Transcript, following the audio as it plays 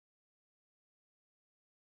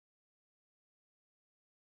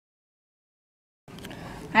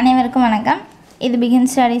அனைவருக்கும் வணக்கம். இது பிகின்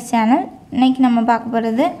ஸ்டடீஸ் சேனல். இன்றைக்கி நம்ம பார்க்க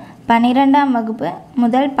போகிறது 12ஆம் வகுப்பு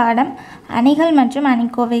முதல் பாடம் அணிகள் மற்றும்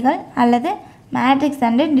அணிக்கோவைகள் அல்லது மேட்ரிக்ஸ்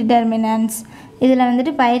அண்ட் டிட்டர்மினன்ட்ஸ். இதில்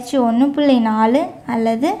வந்துட்டு பயிற்சி 1.4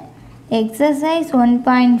 அல்லது எக்ஸசைஸ்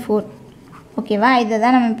 1.4 ஓகேவா, இதை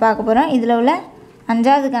தான் நம்ம பார்க்க போகிறோம். இதில் உள்ள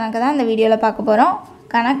 5வது கணக்கு தான் இந்த வீடியோவில் பார்க்க போகிறோம்.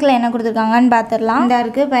 கணக்கில் என்ன கொடுத்துருக்காங்கன்னு பார்த்துடலாம். இந்த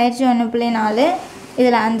இருக்குது பயிற்சி 1.4.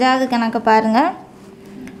 இதில் 5வது கணக்கை பாருங்கள்.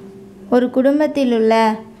 ஒரு குடும்பத்தில் உள்ள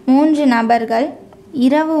 3 நபர்கள்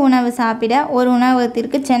இரவு உணவு சாப்பிட ஒரு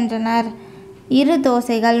உணவகத்திற்கு சென்றனர். 2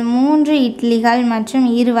 தோசைகள், 3 இட்லிகள் மற்றும்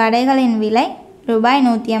 2 வடைகளின் விலை ரூபாய்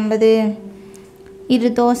 150. 2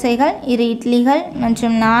 தோசைகள், 2 இட்லிகள்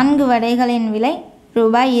மற்றும் 4 வடைகளின் விலை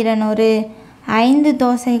ரூபாய் 200. 5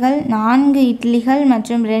 தோசைகள், 4 இட்லிகள்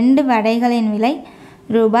மற்றும் 2 வடைகளின் விலை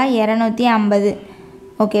ரூபாய் 250.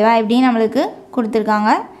 ஓகேவா, இப்படி நம்மளுக்கு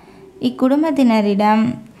கொடுத்துருக்காங்க. இக்குடும்பத்தினரிடம்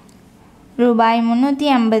ரூபாய்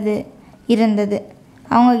 350 இருந்தது.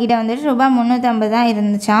 அவங்கக்கிட்ட வந்துட்டு ரூபாய் 350 தான்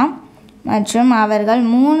இருந்துச்சாம். மற்றும் அவர்கள்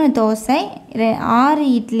 3 தோசை, 6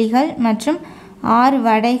 இட்லிகள் மற்றும் 6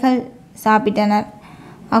 வடைகள் சாப்பிட்டனர்.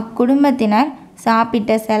 அக்குடும்பத்தினர்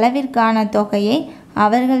சாப்பிட்ட செலவிற்கான தொகையை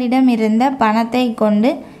அவர்களிடம் இருந்த பணத்தை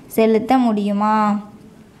கொண்டு செலுத்த முடியுமா?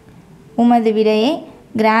 உமது விடையை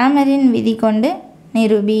கிராமரின் விதி கொண்டு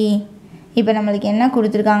நிரூபி. இப்போ நம்மளுக்கு என்ன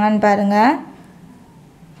கொடுத்துருக்காங்கன்னு பாருங்கள்.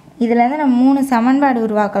 இதில் நம்ம 3 சமன்பாடு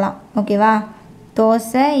உருவாக்கலாம். ஓகேவா,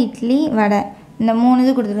 தோசை, இட்லி, வடை, இந்த 3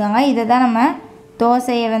 இது கொடுத்துருக்காங்க. இதை தான் நம்ம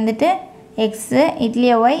தோசையை வந்துட்டு எக்ஸு,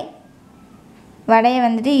 இட்லியை ஒய், வடையை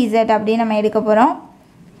வந்துட்டு இசட் அப்படின்னு நம்ம எடுக்க போகிறோம்.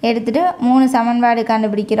 எடுத்துகிட்டு 3 சமன்பாடு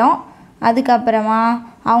கண்டுபிடிக்கிறோம். அதுக்கப்புறமா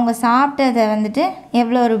அவங்க சாப்பிட்டதை வந்துட்டு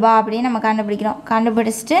எவ்வளோ ரூபா அப்படின்னு நம்ம கண்டுபிடிக்கிறோம்.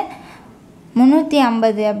 கண்டுபிடிச்சிட்டு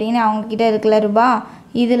 350 அப்படின்னு அவங்கக்கிட்ட இருக்குல்ல ரூபா,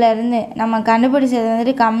 இதிலேருந்து நம்ம கண்டுபிடிச்சது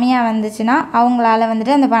வந்துட்டு கம்மியாக வந்துச்சுன்னா அவங்களால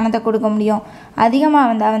வந்துட்டு அந்த பணத்தை கொடுக்க முடியும். அதிகமாக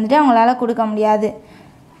வந்தால் வந்துட்டு அவங்களால கொடுக்க முடியாது.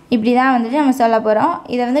 இப்படி தான் வந்துட்டு நம்ம சொல்ல போகிறோம்.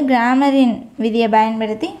 இதை வந்து கிராமரின் விதியை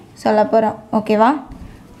பயன்படுத்தி சொல்ல போகிறோம். ஓகேவா,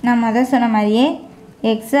 நம்ம அதை சொன்ன மாதிரியே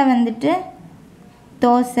எக்ஸை வந்துட்டு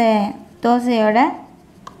தோசையோட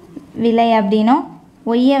விலை அப்படின்னும்,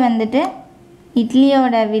 ஒய்யை வந்துட்டு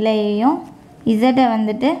இட்லியோட விலையையும், இசட்டை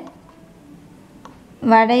வந்துட்டு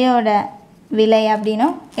வடையோட விலை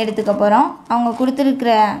அப்படின்னும் எடுத்துக்க போகிறோம். அவங்க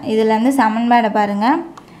கொடுத்துருக்குற இதுலேருந்து சமன்பாடை பாருங்கள்.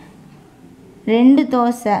 2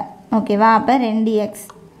 தோசை ஓகேவா, அப்போ 2x,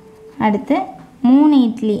 அடுத்து 3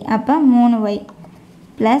 இட்லி அப்போ 3y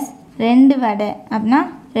ப்ளஸ் 2 வடை அப்படின்னா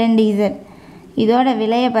 2z. இதோட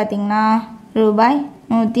விலையை பார்த்திங்கன்னா ரூபாய்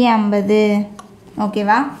 150.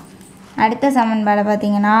 ஓகேவா, அடுத்த சமன்பாடை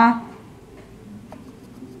பார்த்திங்கன்னா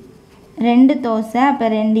 2 தோசை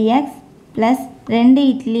அப்போ 2x ப்ளஸ் 2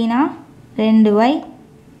 இட்லினா 2y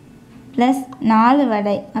ப்ளஸ் 4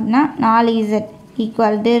 வடை அப்படின்னா 4z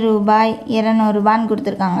ஈக்குவல் டு ரூபாய் 200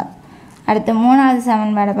 கொடுத்துருக்காங்க. அடுத்து 3வது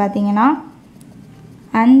சமன்பாடை பார்த்திங்கன்னா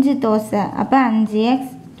 5 தோசை அப்போ 5x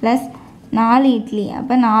ப்ளஸ் 4 இட்லி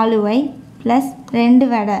அப்போ 4y ப்ளஸ் 2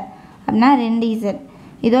 வடை அப்படின்னா 2z.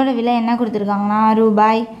 இதோட விலை என்ன கொடுத்துருக்காங்கன்னா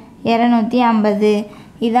ரூபாய் 250.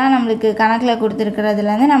 இதுதான் நம்மளுக்கு கணக்கில்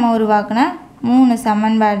கொடுத்துருக்கிறதுலேருந்து நம்ம உருவாக்கின 3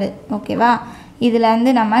 சமன்பாடு. ஓகேவா, இதில்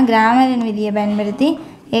வந்து நம்ம கிராமரின் விதியை பயன்படுத்தி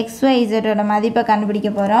XYZோட மதிப்பை கண்டுபிடிக்க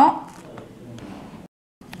போகிறோம்.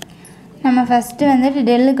 நம்ம ஃபஸ்ட்டு வந்துட்டு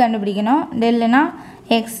டெல்லு கண்டுபிடிக்கணும். டெல்லுனா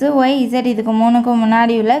எக்ஸு, ஒய், இசட் இதுக்கு 3க்கும்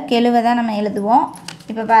முன்னாடி உள்ள கெழுவை தான் நம்ம எழுதுவோம்.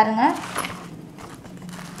 இப்போ பாருங்கள்,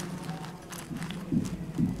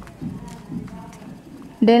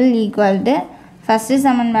 டெல் ஈக்குவல் டு ஃபஸ்ட்டு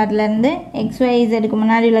சமன்பாட்டிலேருந்து XYZக்கு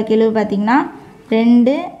முன்னாடி உள்ள கெழுவு பார்த்திங்கன்னா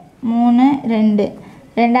 2, 3, 2.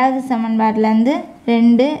 2வது சமன்பாட்டிலேருந்து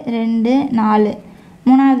 2, 2, 4.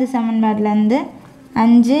 3வது சமன்பாட்டிலேருந்து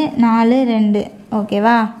 5, 4, 2.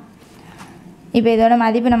 ஓகேவா, இப்போ இதோட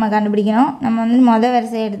மதிப்பு நம்ம கண்டுபிடிக்கணும். நம்ம வந்து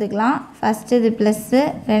வரிசையை எடுத்துக்கலாம். ஃபஸ்ட்டு இது ப்ளஸ்ஸு,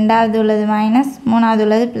 2வது உள்ளது மைனஸ், 3வது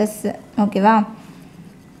உள்ளது ப்ளஸ்ஸு. ஓகேவா,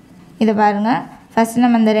 இதை பாருங்கள். ஃபஸ்ட்டு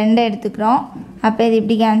நம்ம இந்த 2 எடுத்துக்கிறோம். அப்போ இது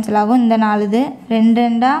இப்படி கேன்சல் ஆகும். இந்த 4 இது 2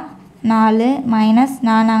 2 4 மைனஸ்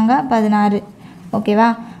 4 16. ஓகேவா,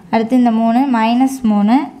 அடுத்து இந்த 3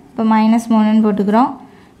 -3, இப்போ -3ன்னு போட்டுக்கிறோம்.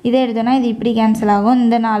 இதை எடுத்தோன்னா இது இப்படி கேன்சல் ஆகும்.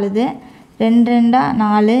 இந்த 4 இது 2 2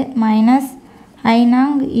 4 மைனஸ்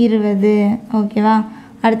 20. ஓகேவா,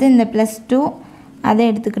 அடுத்து இந்த +2 அதை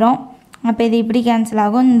எடுத்துக்கிறோம். அப்போ இது இப்படி கேன்சல்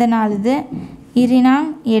ஆகும். இந்த 4 இது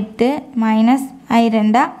 8 மைனஸ்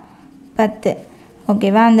 2 10.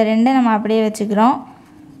 ஓகேவா, அந்த 2 நம்ம அப்படியே வச்சுக்கிறோம்.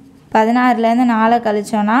 16லேருந்து 4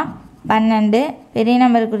 கழிச்சோன்னா 12, பெரிய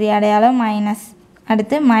நம்பருக்குரிய அடையாளம் மைனஸ்.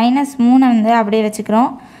 அடுத்து -3 வந்து அப்படியே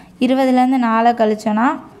வச்சுக்கிறோம். 20லேருந்து 4 கழிச்சோன்னா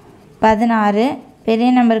 16, பெரிய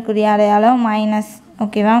நம்பருக்குரிய அடையாளம் மைனஸ்.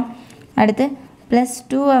 ஓகேவா, அடுத்து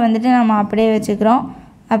 +2 வந்துட்டு நம்ம அப்படியே வச்சுக்கிறோம்.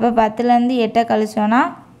 அப்போ 10லேருந்து 8 கழிச்சோன்னா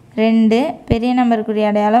 2, பெரிய நம்பருக்குரிய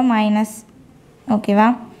அடையாளம் மைனஸ். ஓகேவா?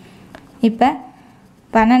 இப்போ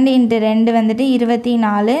 12 × 2 வந்துட்டு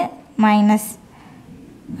 24 மைனஸ்.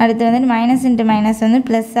 அடுத்து வந்துட்டு மைனஸ் இன்ட்டு மைனஸ் வந்து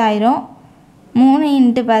ப்ளஸ் ஆயிரும். 3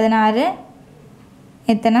 × 16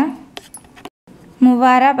 எத்தனை?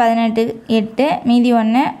 3 18 8 மீதி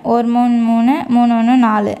 1 1 3 3 3 1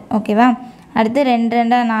 4. ஓகேவா? அடுத்து 2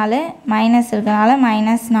 2 4 மைனஸ் இருக்கனால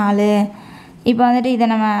 -4. இப்போ வந்துட்டு இதை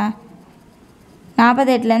நம்ம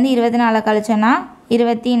 48லேருந்து 24 கழிச்சோன்னா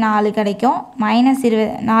 24 கிடைக்கும்.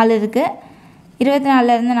 -4 இருக்குது.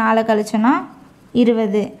 24லேருந்து 4 கழிச்சோன்னா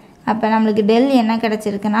 20. அப்போ நம்மளுக்கு டெல் என்ன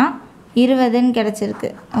கிடச்சிருக்குன்னா 20ன்னு கிடச்சிருக்கு.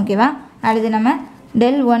 ஓகேவா? அடுத்து நம்ம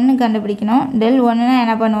டெல் 1 கண்டுபிடிக்கணும். டெல் 1னா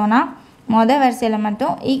என்ன பண்ணுவோன்னா மொதல் வரிசையில்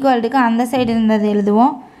மட்டும் ஈக்குவல்ட்டுக்கு அந்த சைடு இருந்தது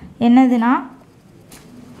எழுதுவோம். என்னதுன்னா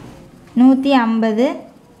 150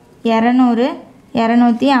 200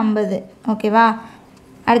 250. ஓகேவா?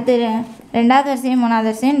 அடுத்து ரெண்டாவது வரிசையும் மூணாவது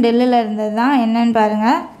வரிசையும் டெல்லில் இருந்தது தான். என்னன்னு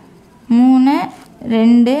பாருங்கள். 3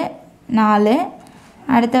 2 4.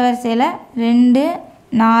 அடுத்த வரிசையில் 2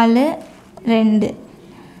 4 2.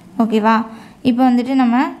 ஓகேவா? இப்போ வந்துட்டு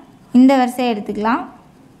நம்ம இந்த வரிசையை எடுத்துக்கலாம்.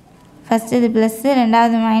 ஃபஸ்ட்டு இது ப்ளஸ்ஸு,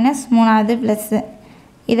 ரெண்டாவது மைனஸ், மூணாவது ப்ளஸ்ஸு.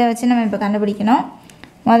 இதை வச்சு நம்ம இப்போ கண்டுபிடிக்கணும்.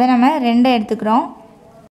 முதல் நம்ம 2 எடுத்துக்கிறோம்.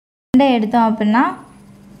 2 எடுத்தோம் அப்படின்னா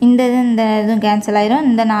இந்த இதுவும் கேன்சல் ஆயிரும்.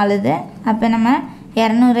 இந்த 4 இது. அப்போ நம்ம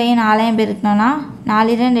 200ஐயும் 4ஐயும் பெருக்கணும்னா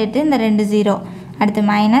 4 2 8, இந்த 2 0. அடுத்து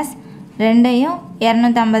மைனஸ் 2ஐயும்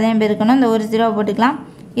 250ஐயும் பெருக்கணும். இந்த ஒரு 0 போட்டுக்கலாம்.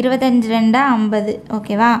 25 2 50.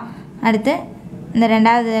 ஓகேவா? அடுத்து இந்த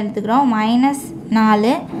ரெண்டாவது எடுத்துக்கிறோம்.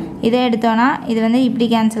 -4. இதை எடுத்தோன்னா இது வந்து இப்படி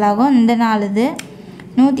கேன்சல் ஆகும். இந்த 4 இது.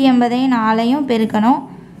 180ஐயும் 4ஐயும் பெருக்கணும்.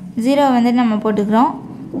 0 வந்துட்டு நம்ம போட்டுக்கிறோம்.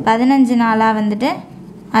 15 4 வந்துட்டு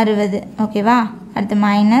 60. ஓகேவா? அடுத்து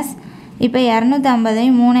மைனஸ். இப்போ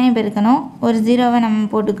 250ஐயும் 3ஐயும் பெருக்கணும். ஒரு 0வை நம்ம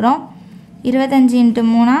போட்டுக்கிறோம். 25 ×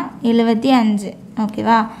 3 75.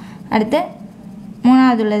 ஓகேவா? அடுத்து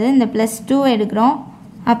மூணாவது உள்ளது இந்த +2 எடுக்கிறோம்.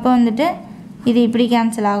 அப்போ வந்துட்டு இது இப்படி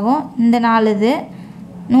கேன்சல் ஆகும். இந்த 4 இது.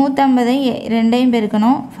 150ஐயும் 2ஐயும்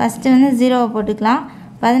பெருக்கணும். ஃபஸ்ட்டு வந்து 0வை போட்டுக்கலாம்.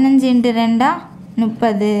 15 × 2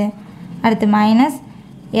 30. அடுத்து மைனஸ்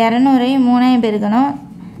 200ஐயும் 3ஐயும் பெருக்கணும்.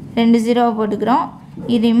 2 0வை போட்டுக்கிறோம்.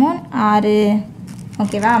 இது 3 6.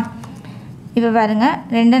 ஓகேவா? இப்போ பாருங்கள்.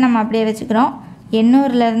 2 நம்ம அப்படியே வச்சுக்கிறோம்.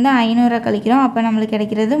 800லேருந்து 500 கழிக்கிறோம். அப்போ நம்மளுக்கு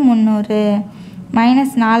கிடைக்கிறது 300.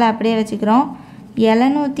 -4 அப்படியே வச்சுக்கிறோம்.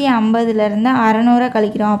 750லேருந்து 600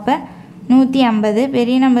 கழிக்கிறோம். அப்போ 150.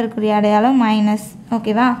 பெரிய நம்பருக்குரிய அடையாளம் மைனஸ்.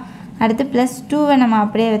 ஓகேவா? அடுத்து +2வை நம்ம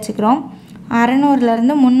அப்படியே வச்சுக்கிறோம்.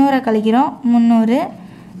 600லேருந்து 300 கழிக்கிறோம். 300.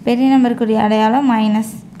 பெரிய நம்பருக்குரிய அடையாளம்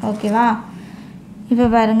மைனஸ். ஓகேவா? இப்போ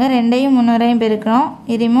பாருங்கள். 2ஐயும் 300ஐயும் பெருக்கிறோம்.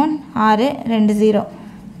 இது 3 6 2 0.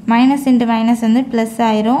 மைனஸ் இன்ட்டு மைனஸ் வந்து ப்ளஸ்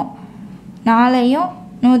ஆயிரும். 4ஐயும்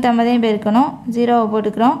 150ஐயும் பெருக்கணும். 0வை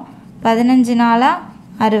போட்டுக்கிறோம். 15 4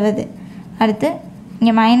 60. அடுத்து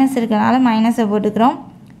இங்கே மைனஸ் இருக்கனால மைனஸை போட்டுக்கிறோம்.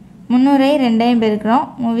 300ஐயும் 2ஐயும் பெருக்கிறோம்.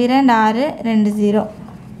 3 2 6 2 0.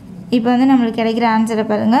 இப்போ வந்து நம்மளுக்கு கிடைக்கிற ஆன்சரை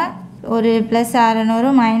பாருங்கள். ஒரு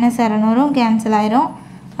 +600 -600 கேன்சல் ஆயிரும்.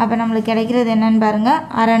 அப்போ நம்மளுக்கு கிடைக்கிறது என்னன்னு பாருங்கள்.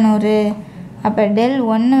 600. அப்போ டெல்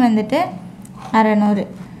 1 வந்துட்டு 600.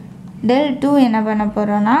 டெல் 2 என்ன பண்ண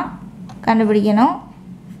போகிறோன்னா கண்டுபிடிக்கணும்.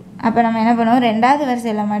 அப்போ நம்ம என்ன பண்ணுவோம், ரெண்டாவது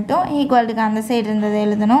வரிசையில் மட்டும் ஈக்குவல்ட்டுக்கு அந்த சைடு இருந்ததை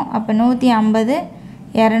எழுதணும். அப்போ 150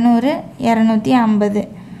 200 250.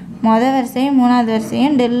 மொதல் வரிசையும் மூணாவது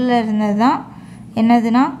வரிசையும் டெல்லில் இருந்தது தான்.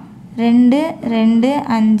 என்னதுன்னா 2 2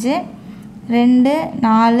 5 2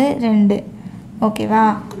 4 2. ஓகேவா?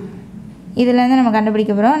 இதுலேருந்து நம்ம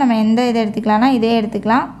கண்டுபிடிக்க போகிறோம். நம்ம எந்த இதை எடுத்துக்கலாம்னா இதே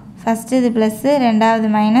எடுத்துக்கலாம். ஃபஸ்ட்டு இது ப்ளஸ்ஸு, ரெண்டாவது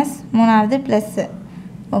மைனஸ், மூணாவது ப்ளஸ்ஸு.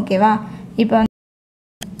 ஓகேவா? இப்போ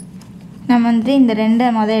நம்ம வந்துட்டு இந்த 2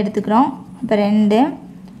 முதல் எடுத்துக்கிறோம். அப்போ 2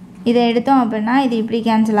 இதை எடுத்தோம் அப்படின்னா இது இப்படி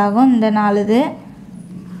கேன்சல் ஆகும். இந்த 4 இது.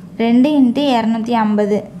 2 ×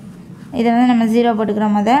 250. இதை வந்து நம்ம 0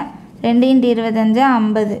 போட்டுக்கிறோம். முதல் 2 × 25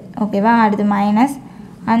 50. ஓகேவா? அடுத்து மைனஸ்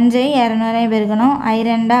 5ஐயும் 200ஐயும் பெருக்கணும்.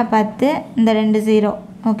 2 10. இந்த 2 0.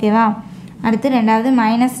 ஓகேவா? அடுத்து ரெண்டாவது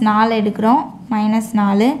 -4 எடுக்கிறோம்.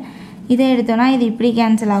 -4 இதை எடுத்தோன்னா இது இப்படி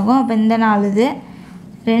கேன்சல் ஆகும். அப்போ இந்த 4 இது.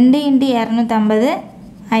 2 × 250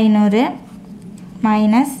 500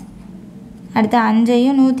 மைனஸ். அடுத்து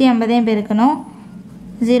 5ஐயும் 150ஐயும் பெருக்கணும்.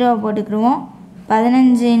 0வை போட்டுக்கிடுவோம்.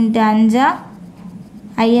 15 × 5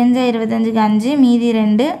 5 25க்கு 5 மீதி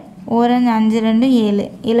 2 ஓரஞ்சு 5 2 7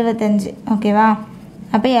 75. ஓகேவா?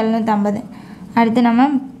 அப்போ 750. அடுத்து நம்ம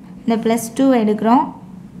இந்த +2 எடுக்கிறோம்.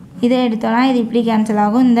 இதை எடுத்தோன்னா இது இப்படி கேன்சல்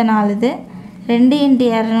ஆகும். இந்த 4 இது. 2 ×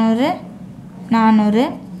 200 400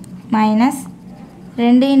 மைனஸ்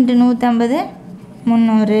 2 × 150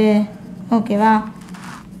 300. ஓகேவா?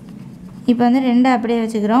 இப்போ வந்து 2 அப்படியே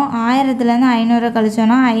வச்சுக்கிறோம். 1000லேருந்து 500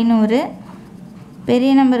 கழிச்சோன்னா 500,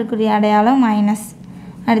 பெரிய நம்பருக்குரிய அடையாளம் மைனஸ்.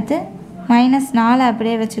 அடுத்து -4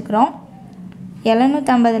 அப்படியே வச்சுக்கிறோம்.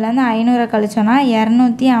 750லேருந்து 500 கழிச்சோன்னா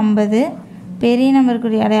 250, பெரிய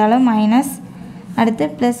நம்பருக்குரிய அடையாளம் மைனஸ். அடுத்து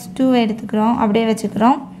 +2 எடுத்துக்கிறோம், அப்படியே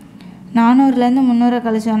வச்சுக்கிறோம். 400லேருந்து 300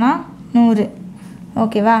 கழிச்சோன்னா 100.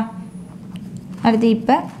 ஓகேவா? அடுத்து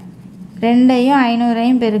இப்போ 2ஐயும்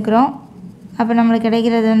 500ஐயும் பெருக்கிறோம். அப்போ நம்மளுக்கு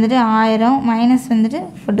கிடைக்கிறது வந்துட்டு 1000, மைனஸ் வந்துட்டு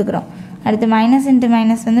போட்டுக்கிறோம். அடுத்து மைனஸ் இன்ட்டு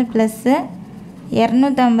மைனஸ் வந்து ப்ளஸ்ஸு.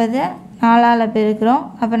 250 4ஆல் பெருக்கிறோம்.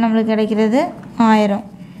 அப்போ நம்மளுக்கு கிடைக்கிறது 1000.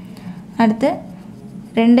 அடுத்து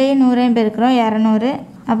 2ஐயும் 100ஐயும் பெருக்கிறோம், 200.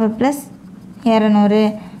 அப்போ ப்ளஸ் 200,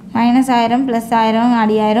 -1000 + 1000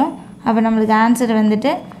 அடி 1000. அப்போ நம்மளுக்கு ஆன்சர்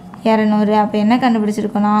வந்துட்டு 200. அப்போ என்ன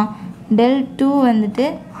கண்டுபிடிச்சிருக்கோன்னா del2 வந்துட்டு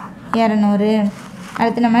 200.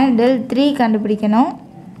 அடுத்து நம்ம del3 கண்டுபிடிக்கணும்.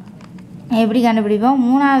 எப்படி கண்டுபிடிப்போம்?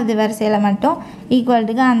 3வது வரிசையில் மட்டும்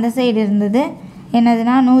ஈக்குவல்ட்டுக்கு அந்த சைடு இருந்தது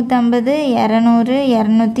என்னதுன்னா 150, 200,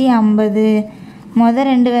 250. மொதல்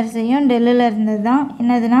 2 வரிசையும் டெல்லில் இருந்தது தான்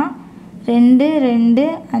என்னதுன்னா 2, 2,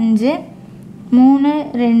 5, 3,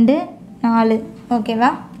 2, 4.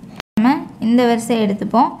 ஓகேவா? நம்ம இந்த வரிசை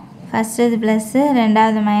எடுத்துப்போம். ஃபஸ்ட்டு இது ப்ளஸ்ஸு,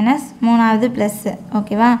 2வது மைனஸ், 3வது ப்ளஸ்ஸு.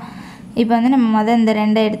 ஓகேவா? இப்போ வந்து நம்ம மொதல் இந்த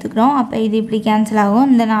 2 எடுத்துக்கிறோம். அப்போ இது இப்படி கேன்சல் ஆகும்.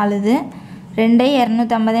 இந்த 4 இது 2ஐயும்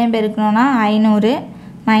 250ஐயும் பெருக்கணுன்னா 500,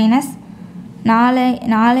 மைனஸ்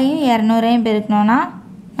 4ஐயும் 200ஐயும் பெருக்கணுன்னா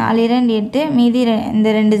 4 2 8, மீதி இந்த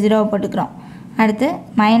 2 0 போட்டுக்கிறோம். அடுத்து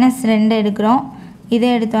 -2 எடுக்கிறோம். இதை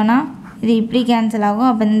எடுத்தோன்னா இது இப்படி கேன்சல் ஆகும்.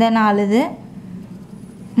 அப்போ இந்த 4 இது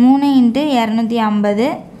 3 × 250.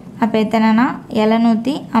 அப்போ எத்தனைனா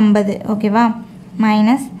 750. ஓகேவா?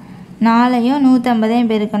 மைனஸ் 4ஐயும்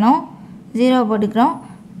 150ஐயும் பெருக்கணும், 0 போட்டுக்கிறோம்.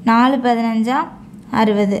 4 15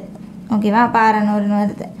 60. ஓகேவா? அப்போ 600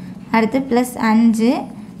 வருது. அடுத்து +5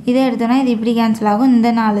 இதை எடுத்தோன்னா இது இப்படி கேன்சல் ஆகும். இந்த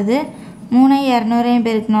 4 இது 3ஐயும் 200ஐயும்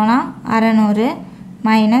பெருக்கணுன்னா 600,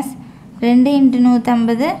 மைனஸ் 2 ×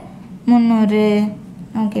 150 300.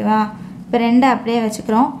 ஓகேவா? இப்போ 2 அப்படியே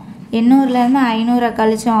வச்சுக்கிறோம். 800லேருந்து 500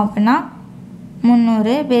 கழிச்சோம் அப்படின்னா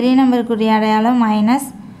 300, பெரிய நம்பருக்குரிய அடையாளம் மைனஸ்.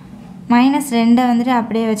 -2 வந்துட்டு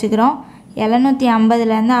அப்படியே வச்சுக்கிறோம்.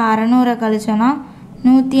 750லேருந்து 600 கழிச்சோன்னா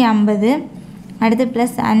 150. அடுத்து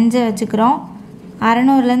 +5 வச்சுக்கிறோம்.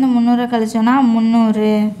 600லேருந்து 300 கழிச்சோன்னா 300.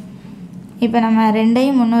 இப்போ நம்ம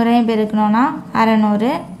 2ஐயும் 300ஐயும் பெருக்கணுன்னா 600,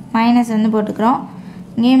 மைனஸ் வந்து போட்டுக்கிறோம்.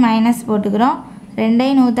 இங்கேயும் மைனஸ் போட்டுக்கிறோம்.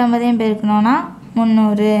 2ஐயும் 150ஐயும் பெருக்கணுன்னா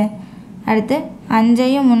 300. அடுத்து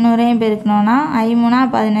 5ஐயும் 300ஐயும் பெருக்கணுன்னா 5 3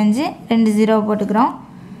 15, 2 0 போட்டுக்கிறோம்.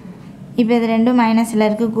 இப்போ இது 2 மைனஸில்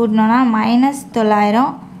இருக்குது. கூட்டினோன்னா -900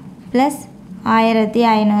 +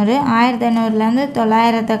 1500. 1500லேருந்து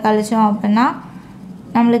 900 கழிச்சோம் அப்படின்னா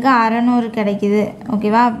நம்மளுக்கு 600 கிடைக்கிது.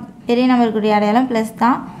 ஓகேவா? பெரிய நம்பருக்குரிய அடையாளம் ப்ளஸ்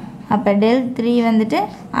தான். அப்போ del3 வந்துட்டு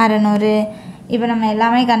 600. இப்போ நம்ம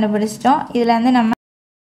எல்லாமே கண்டுபிடிச்சிட்டோம். இதில் வந்து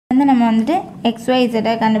நம்ம வந்துட்டு XYZ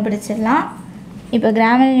கண்டுபிடிச்சிடலாம். இப்போ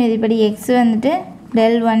கிராமரின் விதிப்படி x வந்துட்டு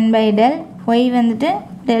del1/del, y வந்துட்டு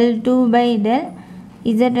del2/del,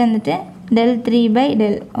 z வந்துட்டு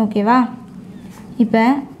del3/del. ஓகேவா? இப்போ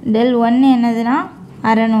del1 என்னதுன்னா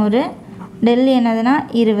 600, del என்னதுன்னா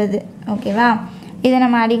 20. ஓகேவா? இதை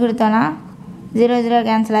நம்ம அடி கொடுத்தோன்னா 0 0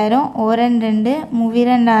 கேன்சல் ஆயிரும். 1 2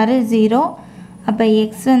 3 6 0. அப்போ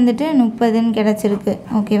x வந்துட்டு 30ன்னு கிடச்சிருக்கு.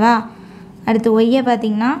 ஓகேவா? அடுத்து ஒய்யை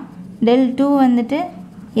பார்த்திங்கன்னா del2 வந்துட்டு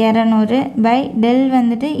 200/del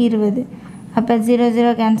வந்துட்டு 20. அப்போ 0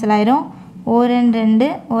 0 கேன்சல் ஆயிரும். 1 2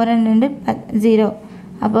 1 2 0.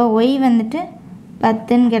 அப்போ ஒய் வந்துட்டு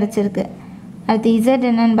 10ன்னு கிடச்சிருக்கு. அடுத்து z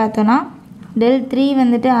என்னன்னு பார்த்தோன்னா del3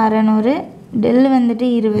 வந்துட்டு 600, del வந்துட்டு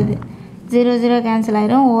 20. 0 0 கேன்சல்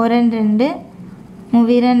ஆயிரும். 1 2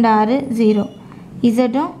 3 6 0.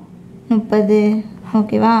 இசட்டும் 30.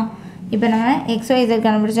 ஓகேவா? இப்போ நம்ம XYZ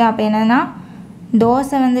கண்டுபிடிச்சோம். அப்போ என்னன்னா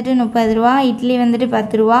தோசை வந்துட்டு 30 ரூபா, இட்லி வந்துட்டு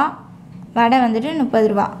 10 ரூபா, வடை வந்துட்டு 30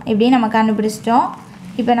 ரூபா. இப்படி நம்ம கண்டுபிடிச்சிட்டோம்.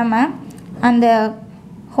 இப்போ நம்ம அந்த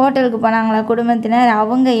ஹோட்டலுக்கு போனாங்களா குடும்பத்தினர்,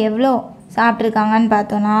 அவங்க எவ்வளோ சாப்பிட்ருக்காங்கன்னு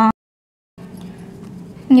பார்த்தோன்னா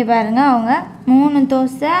இங்கே பாருங்கள், அவங்க 3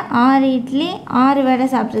 தோசை 6 இட்லி 6 வடை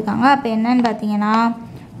சாப்பிட்ருக்காங்க. அப்போ என்னன்னு பார்த்தீங்கன்னா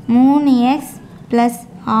 3x +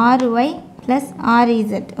 6y +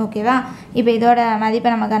 6z. ஓகேவா? இப்போ இதோட மதிப்பை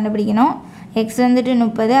நம்ம கண்டுபிடிக்கணும். x வந்துட்டு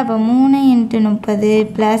 30. அப்போ 3 × 30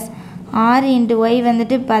 + 6 × y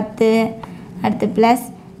வந்துட்டு 10. அடுத்து ப்ளஸ்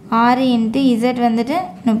 6 × z வந்துட்டு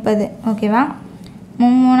 30. ஓகேவா? 3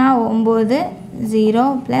 3 9 0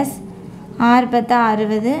 + 6 10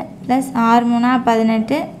 60 + 6 3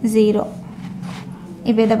 18 0.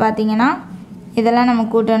 இப்போ இதை பார்த்தீங்கன்னா இதெல்லாம் நம்ம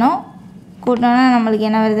கூட்டணும். கூட்டினோன்னா நம்மளுக்கு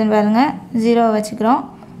என்ன வருதுன்னு பாருங்கள். 0 வச்சுக்கிறோம்.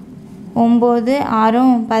 9 6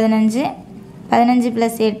 15 15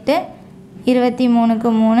 + 8 23க்கு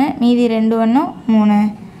 3 மீதி 2 1 3.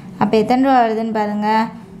 அப்போ எத்தனை ரூபா வருதுன்னு பாருங்கள்,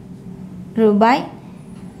 ரூபாய்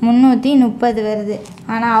 330 வருது.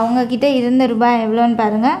 ஆனால் அவங்கக்கிட்ட இருந்த ரூபாய் எவ்வளோன்னு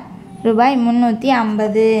பாருங்கள், ரூபாய்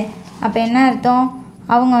 350. அப்போ என்ன அர்த்தம்,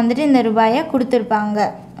 அவங்க வந்துட்டு இந்த ரூபாயை கொடுத்துருப்பாங்க.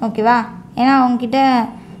 ஓகேவா, ஏன்னா அவங்கக்கிட்ட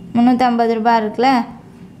 350 ரூபாய் இருக்குல்ல,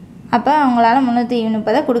 அப்போ அவங்களால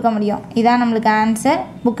 330 கொடுக்க முடியும். இதான் நம்மளுக்கு ஆன்சர்.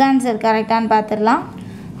 புக் ஆன்சர் கரெக்டானு பார்த்துடலாம்.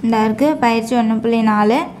 இந்த இருக்குது பயிற்சி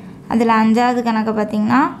 1.4. அதில் 5வது கணக்கை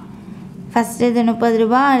பார்த்திங்கன்னா ஃபஸ்ட்டு இது 30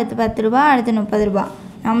 ரூபா, அடுத்து 10 ரூபா, அடுத்து 30 ரூபா.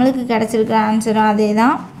 நம்மளுக்கு கிடச்சிருக்கிற ஆன்சரும் அதே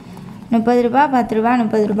தான், 30 ரூபா 10 ரூபா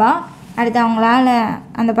 30 ரூபா. அடுத்து அவங்களால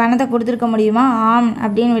அந்த பணத்தை கொடுத்துருக்க முடியுமா, ஆம்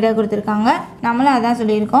அப்படின்னு விட கொடுத்துருக்காங்க. நம்மளும் அதான்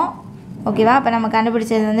சொல்லியிருக்கோம். ஓகேவா, அப்போ நம்ம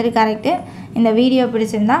கண்டுபிடிச்சது வந்துட்டு கரெக்டு. இந்த வீடியோ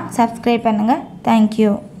பிடிச்சிருந்தா சப்ஸ்கிரைப் பண்ணுங்கள்.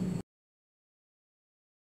 தேங்க்யூ.